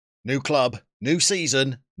New club, new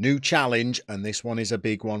season, new challenge, and this one is a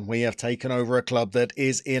big one. We have taken over a club that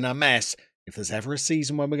is in a mess. If there's ever a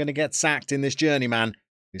season when we're going to get sacked in this Journeyman,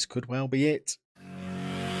 this could well be it.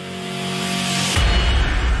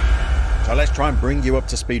 So let's try and bring you up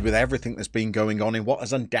to speed with everything that's been going on in what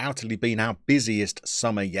has undoubtedly been our busiest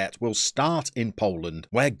summer yet. We'll start in Poland,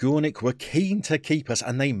 where Górnik were keen to keep us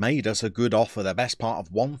and they made us a good offer. The best part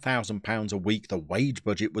of £1,000 a week. The wage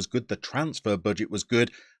budget was good, the transfer budget was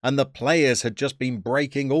good, and the players had just been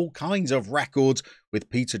breaking all kinds of records, with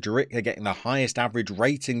Peter Juritka getting the highest average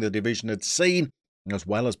rating the division had seen, as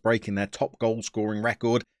well as breaking their top goal scoring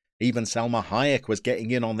record. Even Selma Hayek was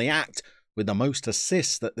getting in on the act, with the most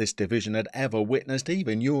assists that this division had ever witnessed.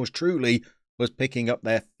 Even yours truly was picking up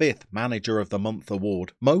their 5th Manager of the Month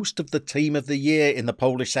award. Most of the Team of the Year in the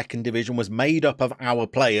Polish second division was made up of our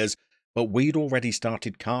players, but we'd already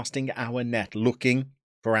started casting our net looking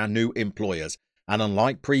for our new employers. And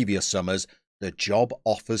unlike previous summers, the job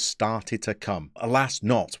offers started to come. Alas,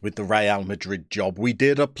 not with the Real Madrid job. We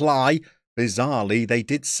did apply. Bizarrely, they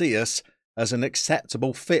did see us as an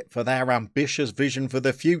acceptable fit for their ambitious vision for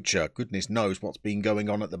the future. Goodness knows what's been going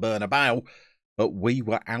on at the Bernabeu, but we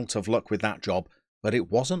were out of luck with that job. But it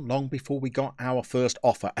wasn't long before we got our first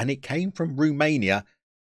offer, and it came from Romania,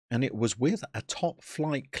 and it was with a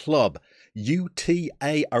top-flight club.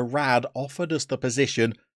 UTA Arad offered us the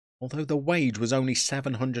position, although the wage was only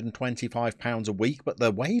 £725 a week, but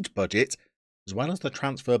the wage budget, as well as the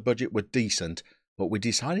transfer budget, were decent. But we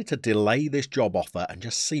decided to delay this job offer and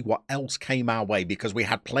just see what else came our way, because we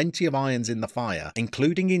had plenty of irons in the fire,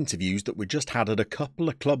 including interviews that we just had at a couple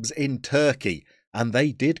of clubs in Turkey, and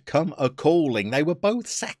they did come a-calling. They were both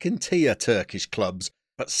second-tier Turkish clubs,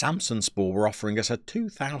 but Samsunspor were offering us a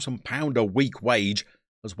 £2,000 a week wage,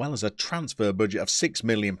 as well as a transfer budget of £6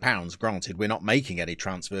 million. Granted, we're not making any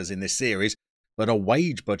transfers in this series, but a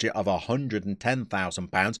wage budget of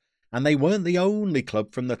 £110,000. And they weren't the only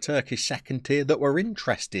club from the Turkish second tier that were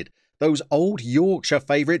interested. Those old Yorkshire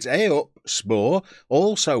favourites, Eyüpspor,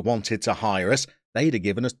 also wanted to hire us. They'd have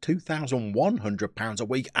given us £2,100 a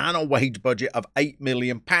week and a wage budget of £8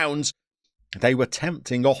 million. They were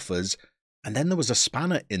tempting offers. And then there was a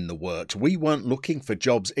spanner in the works. We weren't looking for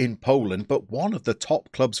jobs in Poland, but one of the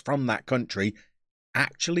top clubs from that country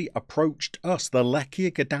actually approached us. The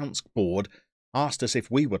Lechia Gdansk board asked us if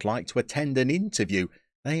we would like to attend an interview.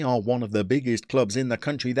 They are one of the biggest clubs in the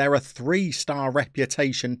country. They're a 3-star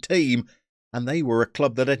reputation team, and they were a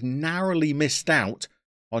club that had narrowly missed out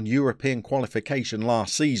on European qualification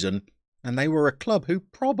last season, and they were a club who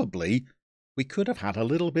probably we could have had a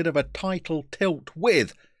little bit of a title tilt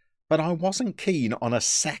with. But I wasn't keen on a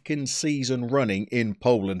second season running in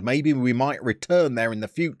Poland. Maybe we might return there in the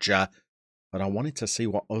future, but I wanted to see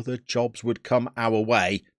what other jobs would come our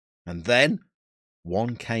way. And then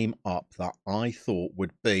one came up that I thought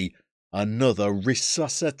would be another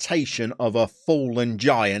resuscitation of a fallen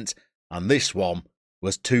giant, and this one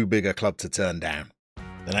was too big a club to turn down.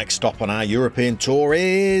 The next stop on our European tour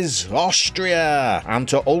is Austria, and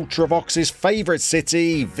to Ultravox's favourite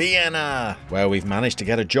city, Vienna, where we've managed to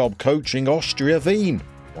get a job coaching Austria Wien,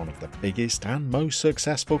 one of the biggest and most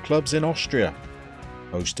successful clubs in Austria,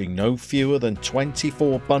 boasting no fewer than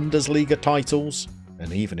 24 Bundesliga titles,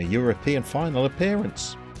 and even a European final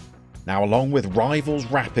appearance. Now, along with rivals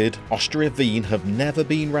Rapid, Austria Wien have never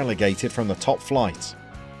been relegated from the top flight.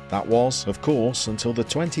 That was, of course, until the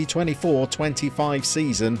 2024-25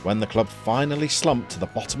 season, when the club finally slumped to the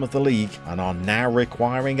bottom of the league and are now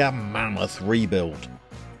requiring a mammoth rebuild.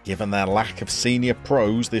 Given their lack of senior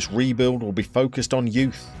pros, this rebuild will be focused on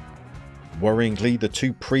youth. Worryingly, the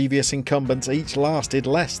 2 previous incumbents each lasted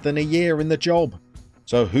less than a year in the job.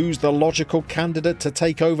 So who's the logical candidate to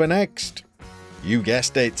take over next? You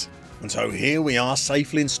guessed it. And so here we are,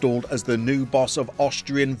 safely installed as the new boss of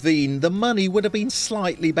Austrian Wien. The money would have been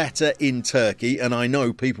slightly better in Turkey, and I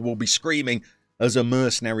know people will be screaming, as a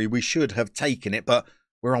mercenary we should have taken it, but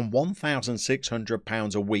we're on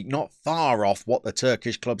 £1,600 a week, not far off what the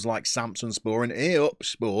Turkish clubs like Samsunspor and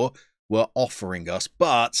Eyüpspor were offering us.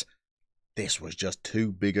 But this was just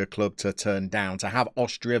too big a club to turn down. To have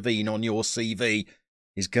Austria Wien on your CV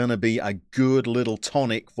is going to be a good little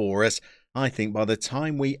tonic for us. I think by the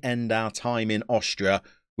time we end our time in Austria,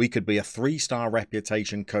 we could be a 3-star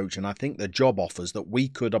reputation coach, and I think the job offers that we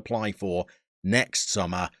could apply for next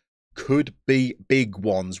summer could be big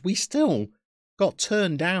ones. We still got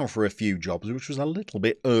turned down for a few jobs, which was a little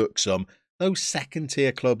bit irksome. Those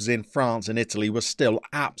second-tier clubs in France and Italy were still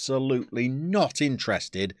absolutely not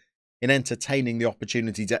interested in entertaining the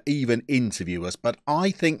opportunity to even interview us. But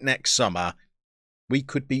I think next summer we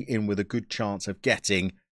could be in with a good chance of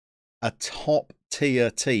getting a top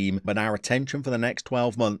tier team, but our attention for the next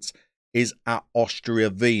 12 months is at Austria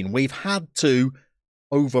Wien. We've had to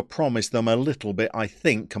overpromise them a little bit, I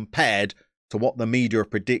think, compared to what the media are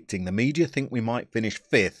predicting. The media think we might finish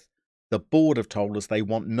 5th. The board have told us they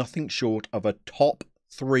want nothing short of a top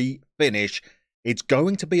 3 finish. It's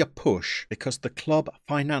going to be a push because the club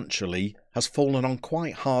financially has fallen on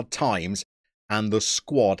quite hard times and the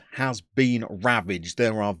squad has been ravaged.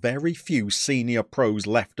 There are very few senior pros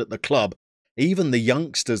left at the club. Even the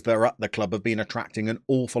youngsters that are at the club have been attracting an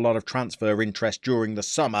awful lot of transfer interest during the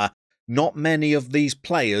summer. Not many of these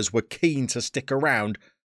players were keen to stick around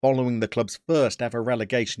following the club's first ever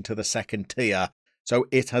relegation to the 2nd tier. So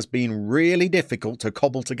it has been really difficult to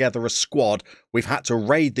cobble together a squad. We've had to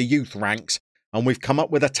raid the youth ranks and we've come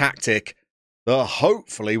up with a tactic that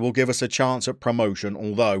hopefully will give us a chance at promotion,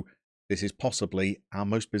 although this is possibly our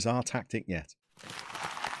most bizarre tactic yet.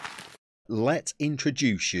 Let's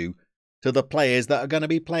introduce you to the players that are going to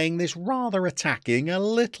be playing this rather attacking, a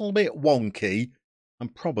little bit wonky,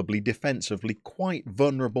 and probably defensively quite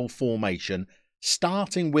vulnerable formation,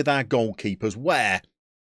 starting with our goalkeepers, where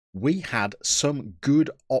we had some good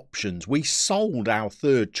options. We sold our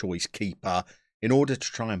 3rd choice keeper in order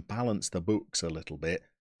to try and balance the books a little bit,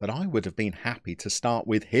 but I would have been happy to start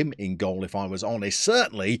with him in goal if I was honest.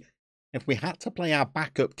 Certainly, if we had to play our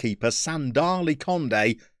backup keeper, Sandali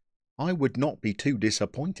Conde, I would not be too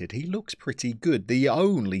disappointed. He looks pretty good. The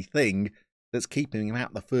only thing that's keeping him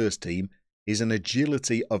out the first team is an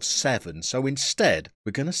agility of 7. So instead,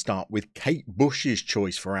 we're going to start with Kate Bush's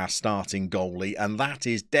choice for our starting goalie, and that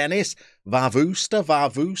is Dennis Vavusta,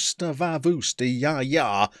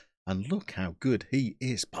 ya. And look how good he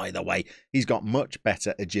is, by the way. He's got much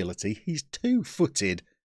better agility. He's 2-footed.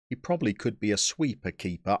 He probably could be a sweeper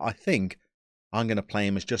keeper. I think I'm going to play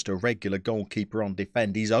him as just a regular goalkeeper on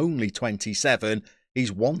defend. He's only 27.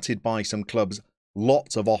 He's wanted by some clubs.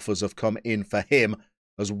 Lots of offers have come in for him,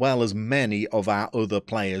 as well as many of our other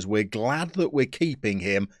players. We're glad that we're keeping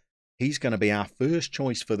him. He's going to be our first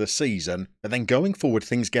choice for the season. But then going forward,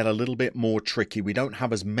 things get a little bit more tricky. We don't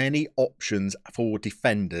have as many options for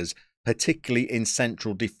defenders, particularly in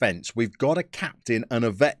central defence. We've got a captain and a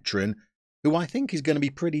veteran who I think is going to be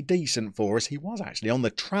pretty decent for us. He was actually on the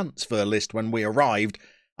transfer list when we arrived,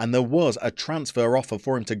 and there was a transfer offer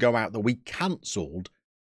for him to go out that we cancelled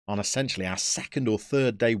on essentially our 2nd or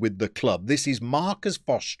 3rd day with the club. This is Marcus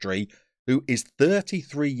Fostry, who is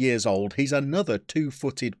 33 years old. He's another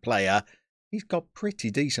 2-footed player. He's got pretty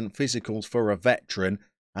decent physicals for a veteran,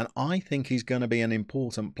 and I think he's going to be an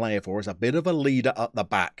important player for us, a bit of a leader at the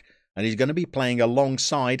back, and he's going to be playing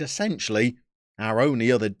alongside essentially our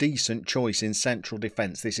only other decent choice in central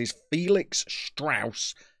defence. This is Felix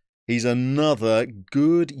Strauss. He's another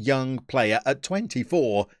good young player. At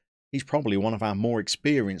 24, he's probably one of our more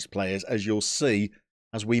experienced players, as you'll see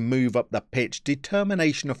as we move up the pitch.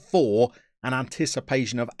 Determination of 4 and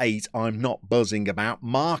anticipation of 8 I'm not buzzing about.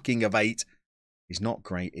 Marking of 8 is not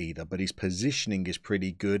great either, but his positioning is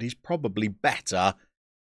pretty good. He's probably better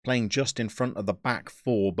playing just in front of the back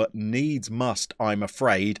 4, but needs must, I'm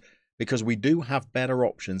afraid, because we do have better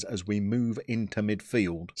options as we move into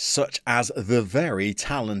midfield, such as the very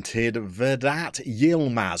talented Vedat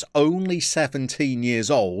Yilmaz, only 17 years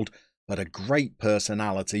old, but a great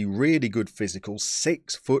personality, really good physical,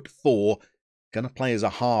 6'4", going to play as a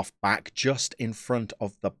half-back just in front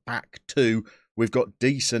of the back 2. We've got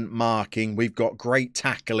decent marking, we've got great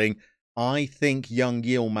tackling. I think young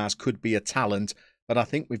Yilmaz could be a talent, but I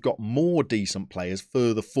think we've got more decent players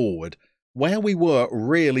further forward. Where we were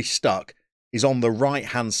really stuck is on the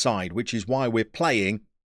right-hand side, which is why we're playing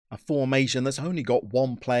a formation that's only got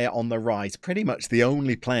one player on the right. Pretty much the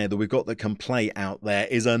only player that we've got that can play out there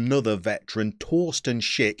is another veteran, Torsten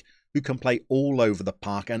Schick, who can play all over the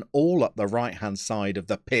park and all up the right-hand side of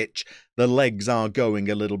the pitch. The legs are going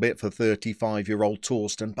a little bit for 35-year-old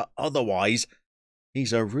Torsten, but otherwise,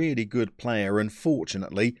 he's a really good player.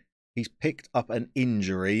 Unfortunately, he's picked up an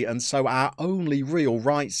injury, and so our only real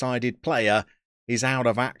right-sided player is out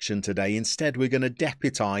of action today. Instead, we're going to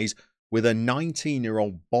deputise with a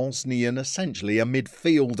 19-year-old Bosnian, essentially a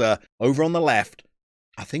midfielder. Over on the left,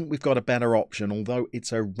 I think we've got a better option, although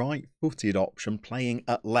it's a right-footed option playing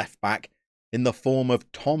at left-back in the form of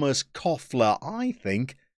Thomas Koffler. I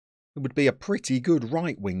think it would be a pretty good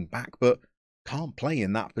right wing-back, but can't play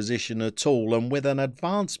in that position at all. And with an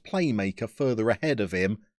advanced playmaker further ahead of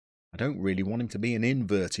him, I don't really want him to be an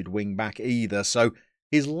inverted wing-back either, so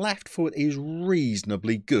his left foot is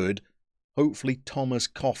reasonably good. Hopefully Thomas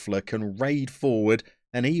Koffler can raid forward,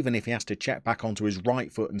 and even if he has to check back onto his right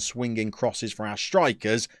foot and swing in crosses for our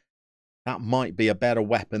strikers, that might be a better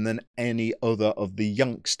weapon than any other of the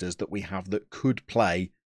youngsters that we have that could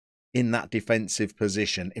play in that defensive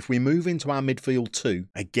position. If we move into our midfield too,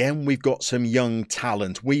 again, we've got some young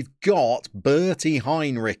talent. We've got Bertie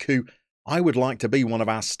Heinrich, who I would like to be one of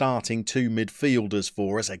our starting two midfielders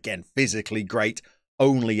for us. Again, physically great,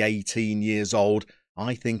 only 18 years old.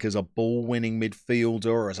 I think as a ball-winning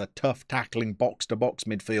midfielder, as a tough tackling box-to-box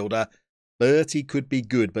midfielder, Bertie could be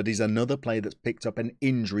good, but he's another player that's picked up an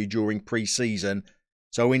injury during pre-season.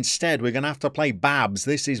 So instead, we're going to have to play Babs.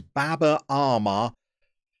 This is Baba Armour.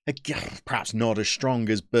 Again, perhaps not as strong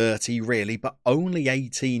as Bertie, really, but only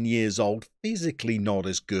 18 years old. Physically not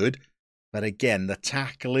as good. But again, the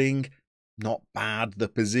tackling, not bad. The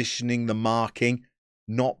positioning, the marking,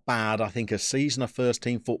 not bad. I think a season of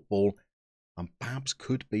first-team football, and Babs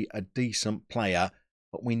could be a decent player.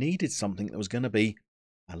 But we needed something that was going to be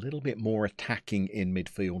a little bit more attacking in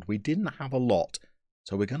midfield. We didn't have a lot.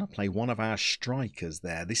 So we're going to play one of our strikers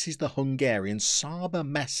there. This is the Hungarian Saba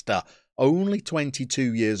Mester, only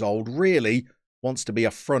 22 years old, really wants to be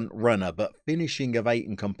a front runner, but finishing of 8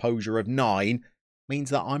 and composure of 9 means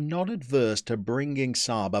that I'm not adverse to bringing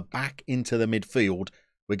Saba back into the midfield.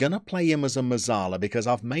 We're going to play him as a Mazzala because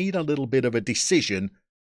I've made a little bit of a decision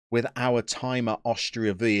with our time at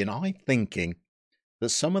Austria V, and I'm thinking that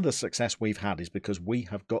some of the success we've had is because we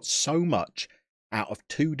have got so much out of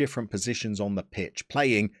two different positions on the pitch.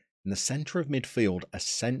 Playing in the centre of midfield, a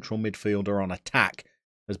central midfielder on attack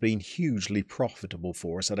has been hugely profitable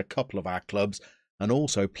for us at a couple of our clubs, and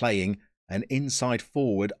also playing an inside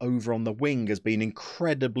forward over on the wing has been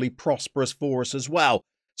incredibly prosperous for us as well.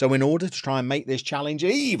 So in order to try and make this challenge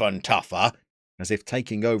even tougher, as if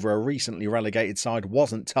taking over a recently relegated side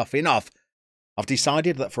wasn't tough enough, I've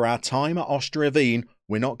decided that for our time at Austria Wien,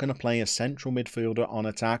 we're not going to play a central midfielder on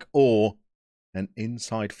attack or an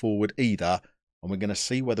inside forward either, and we're going to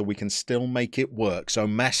see whether we can still make it work. So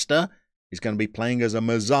Mester is going to be playing as a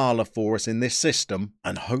Mazzala for us in this system,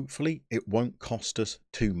 and hopefully it won't cost us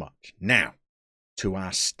too much. Now, to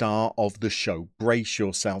our star of the show. Brace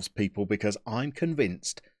yourselves, people, because I'm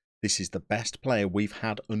convinced this is the best player we've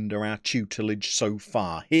had under our tutelage so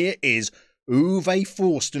far. Here is Uwe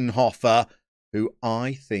Forstenhofer, who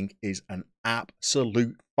I think is an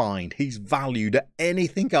absolute find. He's valued at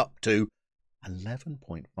anything up to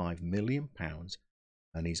 £11.5 million,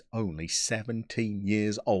 and he's only 17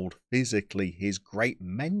 years old. Physically, he's great.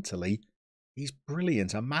 Mentally, he's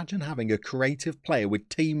brilliant. Imagine having a creative player with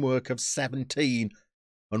teamwork of 17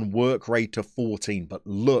 and work rate of 14, but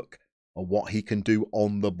look at what he can do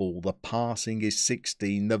on the ball. The passing is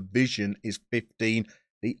 16, the vision is 15,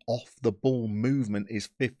 the off-the-ball movement is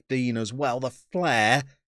 15 as well. The flair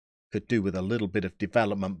could do with a little bit of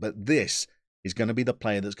development, but this is going to be the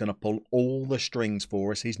player that's going to pull all the strings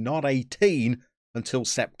for us. He's not 18 until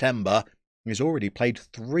September. He's already played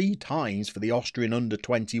 3 times for the Austrian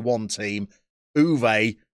under-21 team.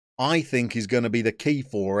 Uwe, I think, is going to be the key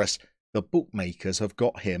for us. The bookmakers have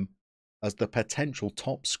got him as the potential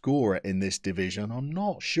top scorer in this division. I'm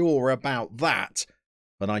not sure about that,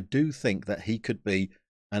 but I do think that he could be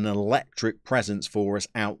an electric presence for us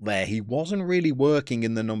out there. He wasn't really working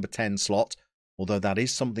in the number 10 slot, although that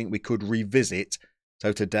is something we could revisit.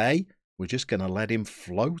 So today, we're just going to let him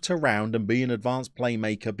float around and be an advanced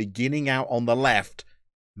playmaker, beginning out on the left,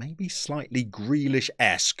 maybe slightly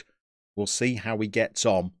Grealish-esque. We'll see how he gets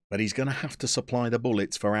on, but he's going to have to supply the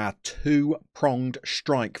bullets for our 2-pronged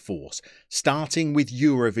strike force. Starting with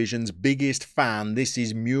Eurovision's biggest fan, this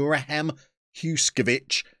is Murahem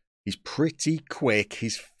Huskovic. He's pretty quick,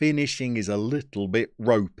 his finishing is a little bit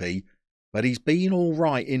ropey, but he's been all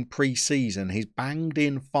right in pre-season. He's banged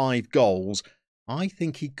in 5 goals. I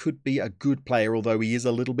think he could be a good player, although he is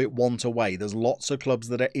a little bit want away. There's lots of clubs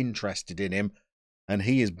that are interested in him, and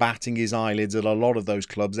he is batting his eyelids at a lot of those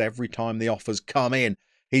clubs every time the offers come in.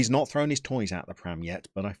 He's not thrown his toys out the pram yet,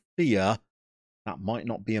 but I fear that might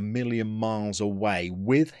not be a million miles away.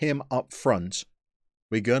 With him up front,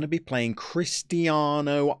 we're going to be playing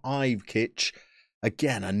Cristiano Ivkic.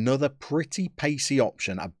 Again, another pretty pacey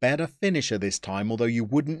option, a better finisher this time, although you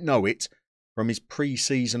wouldn't know it from his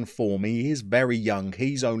pre-season form. He is very young.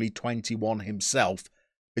 He's only 21 himself.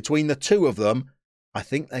 Between the two of them, I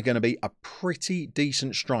think they're going to be a pretty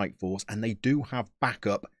decent strike force, and they do have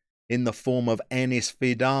backup in the form of Enis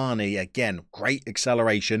Fidani. Again, great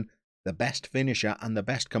acceleration, the best finisher and the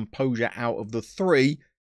best composure out of the 3.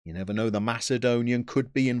 You never know, the Macedonian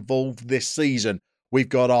could be involved this season. We've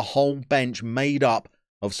got a whole bench made up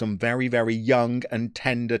of some very, very young and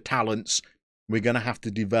tender talents. We're going to have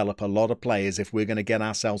to develop a lot of players if we're going to get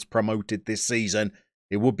ourselves promoted this season.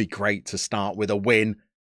 It would be great to start with a win.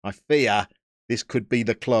 I fear this could be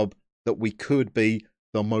the club that we could be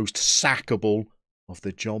the most sackable of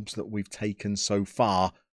the jobs that we've taken so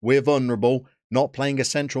far. We're vulnerable. Not playing a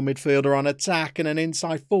central midfielder on attack and an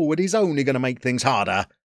inside forward is only going to make things harder.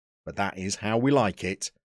 But that is how we like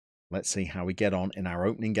it. Let's see how we get on in our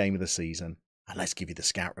opening game of the season. And let's give you the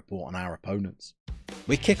scout report on our opponents.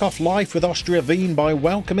 We kick off life with Austria Wien by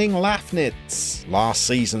welcoming Lafnitz, last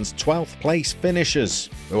season's 12th place finishers,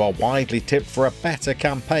 who are widely tipped for a better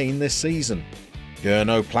campaign this season.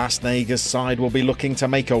 Gurno Plasneger's side will be looking to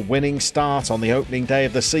make a winning start on the opening day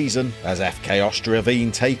of the season as FK Austria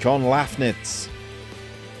Wien take on Lafnitz.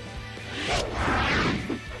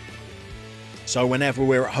 So whenever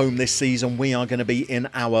we're at home this season, we are going to be in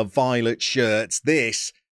our violet shirts.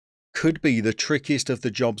 This could be the trickiest of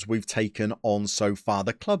the jobs we've taken on so far.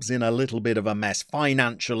 The club's in a little bit of a mess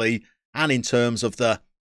financially and in terms of the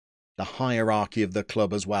hierarchy of the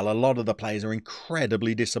club as well. A lot of the players are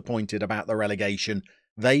incredibly disappointed about the relegation.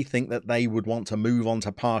 They think that they would want to move on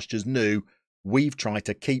to pastures new. We've tried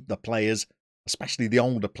to keep the players, especially the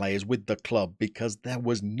older players, with the club because there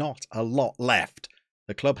was not a lot left.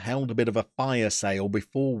 The club held a bit of a fire sale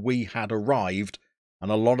before we had arrived, and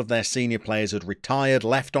a lot of their senior players had retired,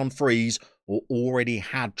 left on freeze, or already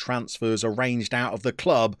had transfers arranged out of the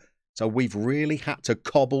club. So we've really had to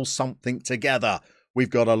cobble something together. We've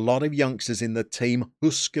got a lot of youngsters in the team.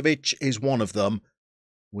 Huskovic is one of them.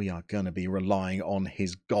 We are going to be relying on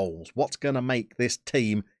his goals. What's going to make this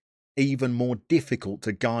team even more difficult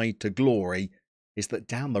to guide to glory is that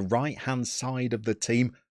down the right-hand side of the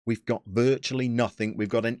team, we've got virtually nothing. We've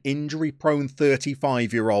got an injury-prone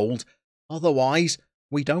 35-year-old. Otherwise,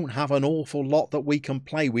 we don't have an awful lot that we can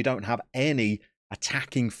play. We don't have any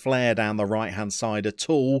attacking flair down the right-hand side at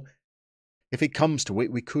all. If it comes to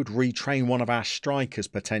it, we could retrain one of our strikers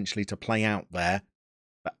potentially to play out there.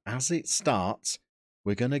 But as it starts,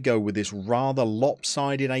 we're going to go with this rather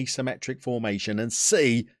lopsided asymmetric formation and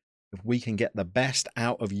see if we can get the best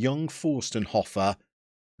out of young Forstenhofer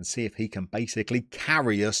and see if he can basically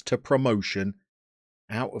carry us to promotion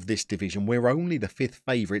out of this division. We're only the 5th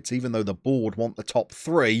favourites, even though the board want the top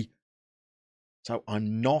 3. So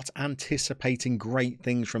I'm not anticipating great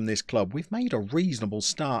things from this club. We've made a reasonable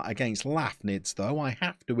start against Lafnitz, though, I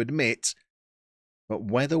have to admit. But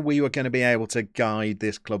whether we were going to be able to guide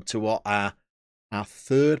this club to what our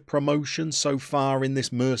 3rd promotion so far in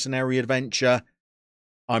this mercenary adventure,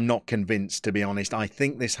 I'm not convinced, to be honest. I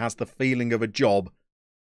think this has the feeling of a job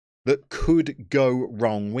that could go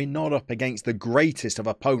wrong. We're not up against the greatest of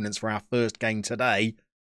opponents for our first game today.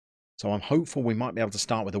 So I'm hopeful we might be able to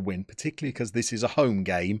start with a win, particularly because this is a home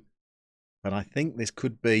game. But I think this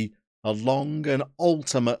could be a long and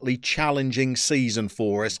ultimately challenging season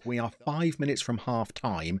for us. We are 5 minutes from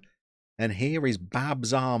half-time, and here is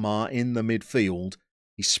Babs Armar in the midfield.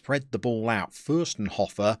 He spread the ball out.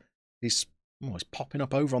 Furstenhofer is popping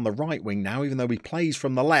up over on the right wing now, even though he plays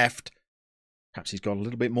from the left. Perhaps he's got a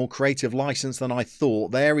little bit more creative license than I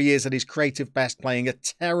thought. There he is at his creative best, playing a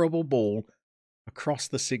terrible ball across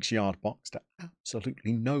the 6-yard box to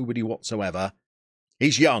absolutely nobody whatsoever.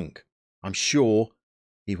 He's young. I'm sure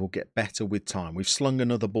he will get better with time. We've slung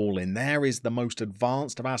another ball in. There is the most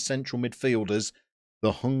advanced of our central midfielders,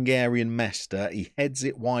 the Hungarian Mester. He heads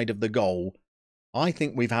it wide of the goal. I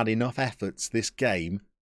think we've had enough efforts this game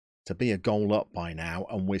to be a goal up by now,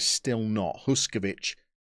 and we're still not. Huskovic,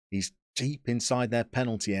 he's deep inside their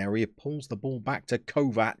penalty area, pulls the ball back to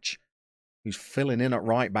Kovac, who's filling in at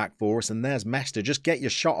right back for us, and there's Mester. Just get your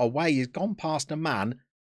shot away. He's gone past a man,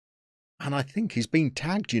 and I think he's been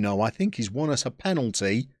tagged, you know. I think he's won us a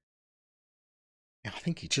penalty. I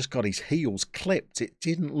think he just got his heels clipped. It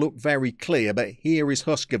didn't look very clear, but here is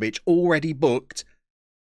Huskovic, already booked,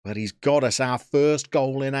 but he's got us our first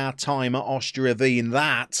goal in our time at Austria Wien.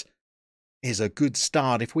 That is a good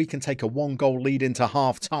start. If we can take a 1-goal lead into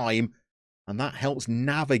half-time, and that helps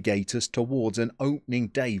navigate us towards an opening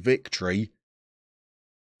day victory,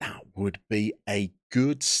 that would be a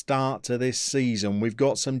good start to this season. We've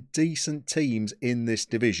got some decent teams in this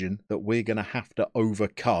division that we're going to have to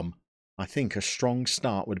overcome. I think a strong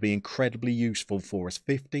start would be incredibly useful for us.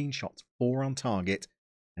 15 shots, 4 on target,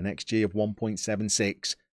 an XG of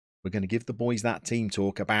 1.76. We're going to give the boys that team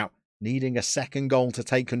talk about needing a second goal to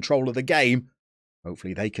take control of the game.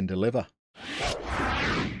 Hopefully they can deliver.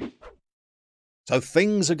 So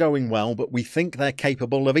things are going well, but we think they're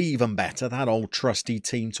capable of even better. That old trusty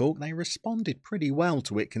team talk, they responded pretty well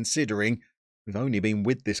to it, considering we've only been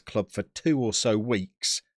with this club for 2 or so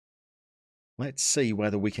weeks. Let's see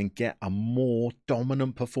whether we can get a more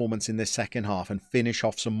dominant performance in this second half and finish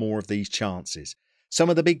off some more of these chances. Some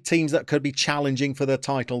of the big teams that could be challenging for the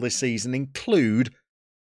title this season include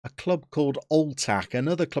a club called Ultak,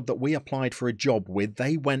 another club that we applied for a job with.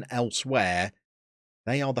 They went elsewhere.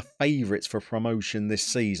 They are the favourites for promotion this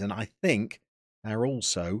season. I think they're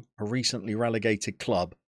also a recently relegated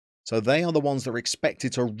club. So they are the ones that are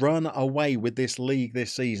expected to run away with this league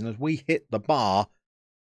this season as we hit the bar.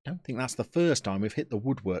 I don't think that's the first time we've hit the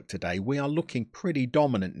woodwork today. We are looking pretty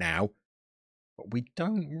dominant now. But we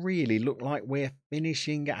don't really look like we're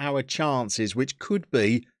finishing our chances, which could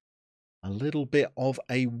be a little bit of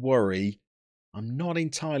a worry. I'm not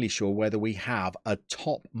entirely sure whether we have a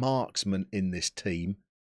top marksman in this team.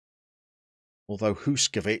 Although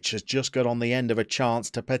Huskovic has just got on the end of a chance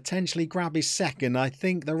to potentially grab his second. I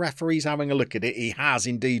think the referee's having a look at it. He has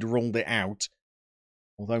indeed ruled it out.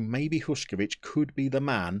 Although maybe Huskovic could be the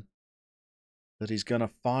man that is going to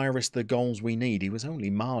fire us the goals we need. He was only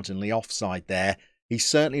marginally offside there. He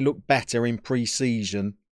certainly looked better in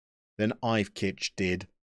pre-season than Ivkic did.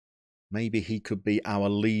 Maybe he could be our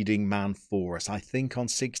leading man for us. I think on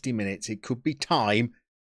 60 minutes it could be time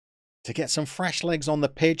to get some fresh legs on the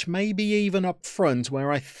pitch, maybe even up front,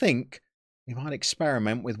 where I think we might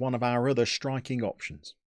experiment with one of our other striking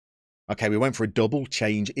options. Okay, we went for a double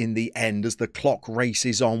change in the end as the clock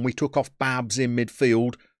races on. We took off Babs in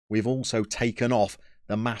midfield. We've also taken off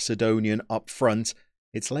the Macedonian up front.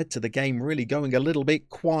 It's led to the game really going a little bit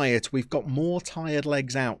quiet. We've got more tired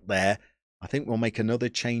legs out there. I think we'll make another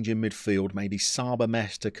change in midfield. Maybe Saba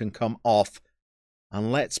Mester can come off.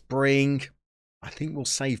 And let's bring... I think we'll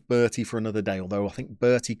save Bertie for another day, although I think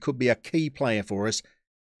Bertie could be a key player for us.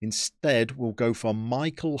 Instead, we'll go for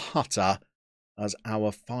Michael Hutter as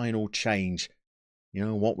our final change. You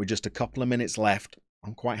know what? With just a couple of minutes left,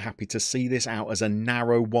 I'm quite happy to see this out as a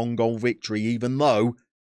narrow 1-goal victory, even though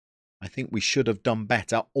I think we should have done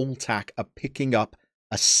better. Ultak are picking up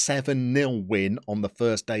a 7-0 win on the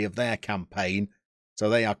first day of their campaign, so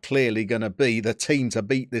they are clearly going to be the team to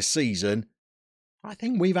beat this season. I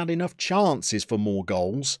think we've had enough chances for more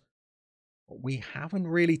goals, but we haven't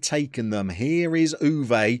really taken them. Here is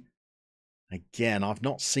Uwe. Again, I've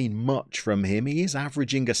not seen much from him. He is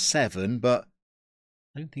averaging a 7, but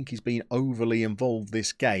I don't think he's been overly involved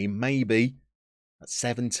this game. Maybe at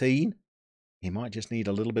 17, he might just need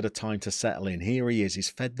a little bit of time to settle in. Here he is. He's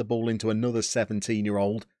fed the ball into another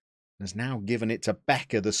 17-year-old and has now given it to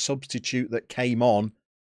Becker, the substitute that came on.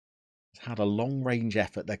 He's had a long-range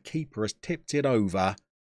effort. The keeper has tipped it over.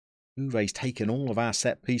 Uwe's taken all of our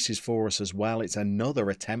set pieces for us as well. It's another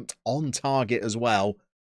attempt on target as well.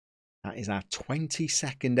 That is our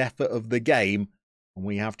 22nd effort of the game, and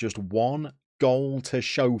we have just 1 goal to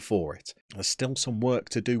show for it. There's still some work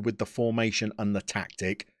to do with the formation and the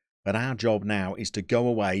tactic, but our job now is to go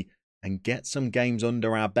away and get some games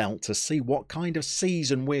under our belt to see what kind of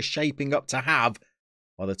season we're shaping up to have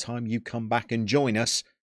by the time you come back and join us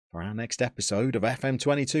for our next episode of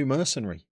FM22 Mercenary.